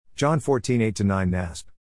John 14 8-9 NASB.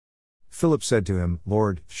 Philip said to him,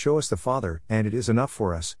 Lord, show us the Father, and it is enough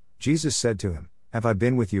for us. Jesus said to him, Have I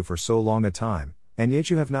been with you for so long a time, and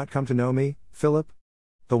yet you have not come to know me, Philip?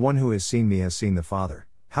 The one who has seen me has seen the Father.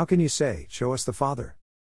 How can you say, Show us the Father?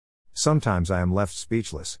 Sometimes I am left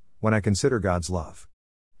speechless, when I consider God's love.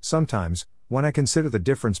 Sometimes, when I consider the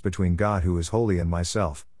difference between God who is holy and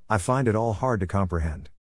myself, I find it all hard to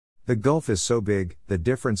comprehend. The gulf is so big, the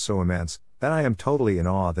difference so immense, that I am totally in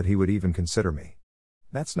awe that He would even consider me.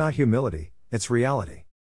 That's not humility, it's reality.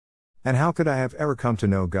 And how could I have ever come to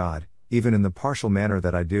know God, even in the partial manner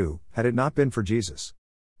that I do, had it not been for Jesus?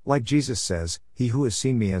 Like Jesus says, He who has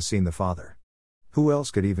seen me has seen the Father. Who else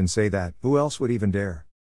could even say that? Who else would even dare?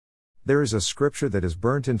 There is a scripture that is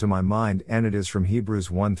burnt into my mind, and it is from Hebrews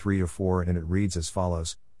 1:3-4, and it reads as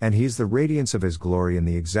follows, And He is the radiance of His glory and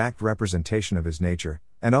the exact representation of His nature,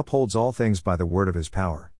 and upholds all things by the word of His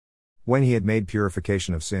power. When He had made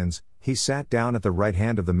purification of sins, He sat down at the right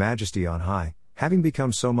hand of the Majesty on high, having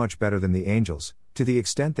become so much better than the angels, to the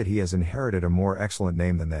extent that He has inherited a more excellent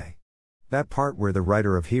name than they. That part where the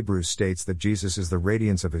writer of Hebrews states that Jesus is the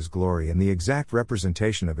radiance of His glory and the exact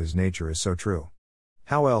representation of His nature is so true.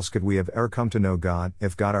 How else could we have ever come to know God,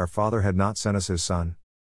 if God our Father had not sent us His Son?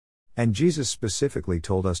 And Jesus specifically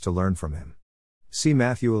told us to learn from Him. See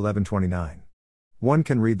Matthew 11:29. One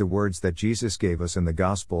can read the words that Jesus gave us in the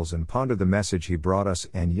Gospels and ponder the message He brought us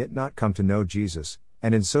and yet not come to know Jesus,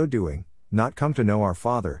 and in so doing, not come to know our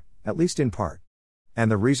Father, at least in part.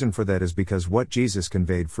 And the reason for that is because what Jesus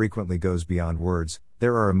conveyed frequently goes beyond words.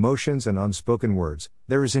 There are emotions and unspoken words,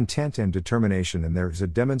 there is intent and determination, and there is a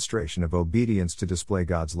demonstration of obedience to display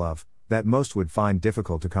God's love, that most would find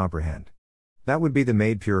difficult to comprehend. That would be the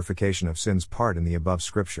made purification of sins part in the above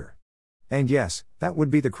scripture. And yes, that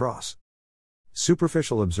would be the cross.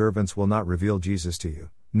 Superficial observance will not reveal Jesus to you,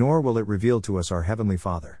 nor will it reveal to us our Heavenly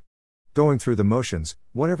Father. Going through the motions,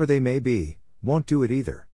 whatever they may be, won't do it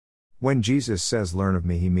either. When Jesus says learn of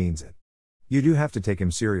me, He means it. You do have to take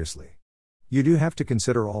Him seriously. You do have to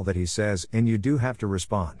consider all that He says, and you do have to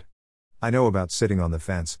respond. I know about sitting on the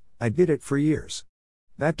fence, I did it for years.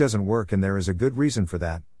 That doesn't work, and there is a good reason for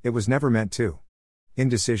that. It was never meant to.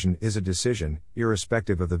 Indecision is a decision,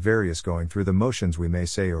 irrespective of the various going through the motions we may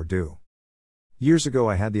say or do. Years ago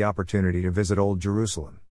I had the opportunity to visit Old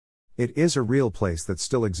Jerusalem. It is a real place that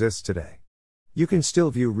still exists today. You can still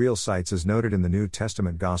view real sites as noted in the New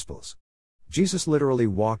Testament Gospels. Jesus literally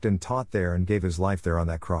walked and taught there and gave His life there on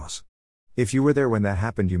that cross. If you were there when that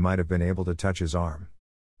happened, you might have been able to touch His arm.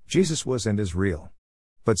 Jesus was and is real.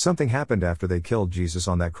 But something happened after they killed Jesus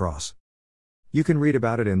on that cross. You can read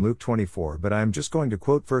about it in Luke 24, but I am just going to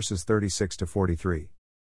quote verses 36-43.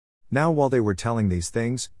 Now while they were telling these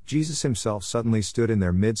things, Jesus Himself suddenly stood in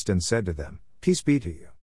their midst and said to them, Peace be to you.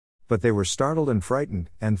 But they were startled and frightened,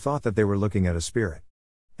 and thought that they were looking at a spirit.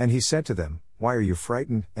 And He said to them, Why are you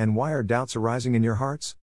frightened, and why are doubts arising in your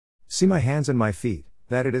hearts? See my hands and my feet,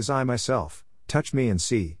 that it is I myself. Touch me and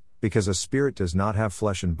see, because a spirit does not have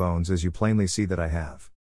flesh and bones, as you plainly see that I have.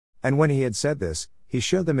 And when He had said this, He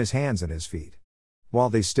showed them His hands and His feet. While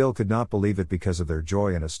they still could not believe it because of their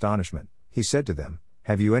joy and astonishment, He said to them,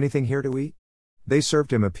 Have you anything here to eat? They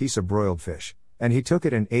served Him a piece of broiled fish, and He took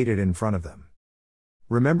it and ate it in front of them.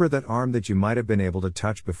 Remember that arm that you might have been able to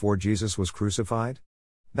touch before Jesus was crucified?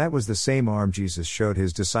 That was the same arm Jesus showed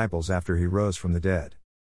His disciples after He rose from the dead.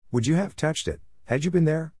 Would you have touched it, had you been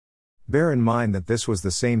there? Bear in mind that this was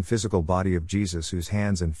the same physical body of Jesus whose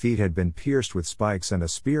hands and feet had been pierced with spikes and a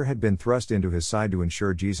spear had been thrust into His side to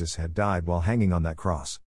ensure Jesus had died while hanging on that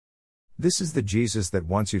cross. This is the Jesus that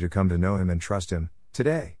wants you to come to know Him and trust Him,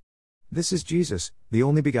 today. This is Jesus, the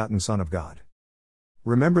only begotten Son of God.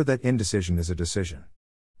 Remember that indecision is a decision.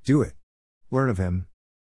 Do it. Learn of Him.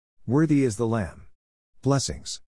 Worthy is the Lamb. Blessings.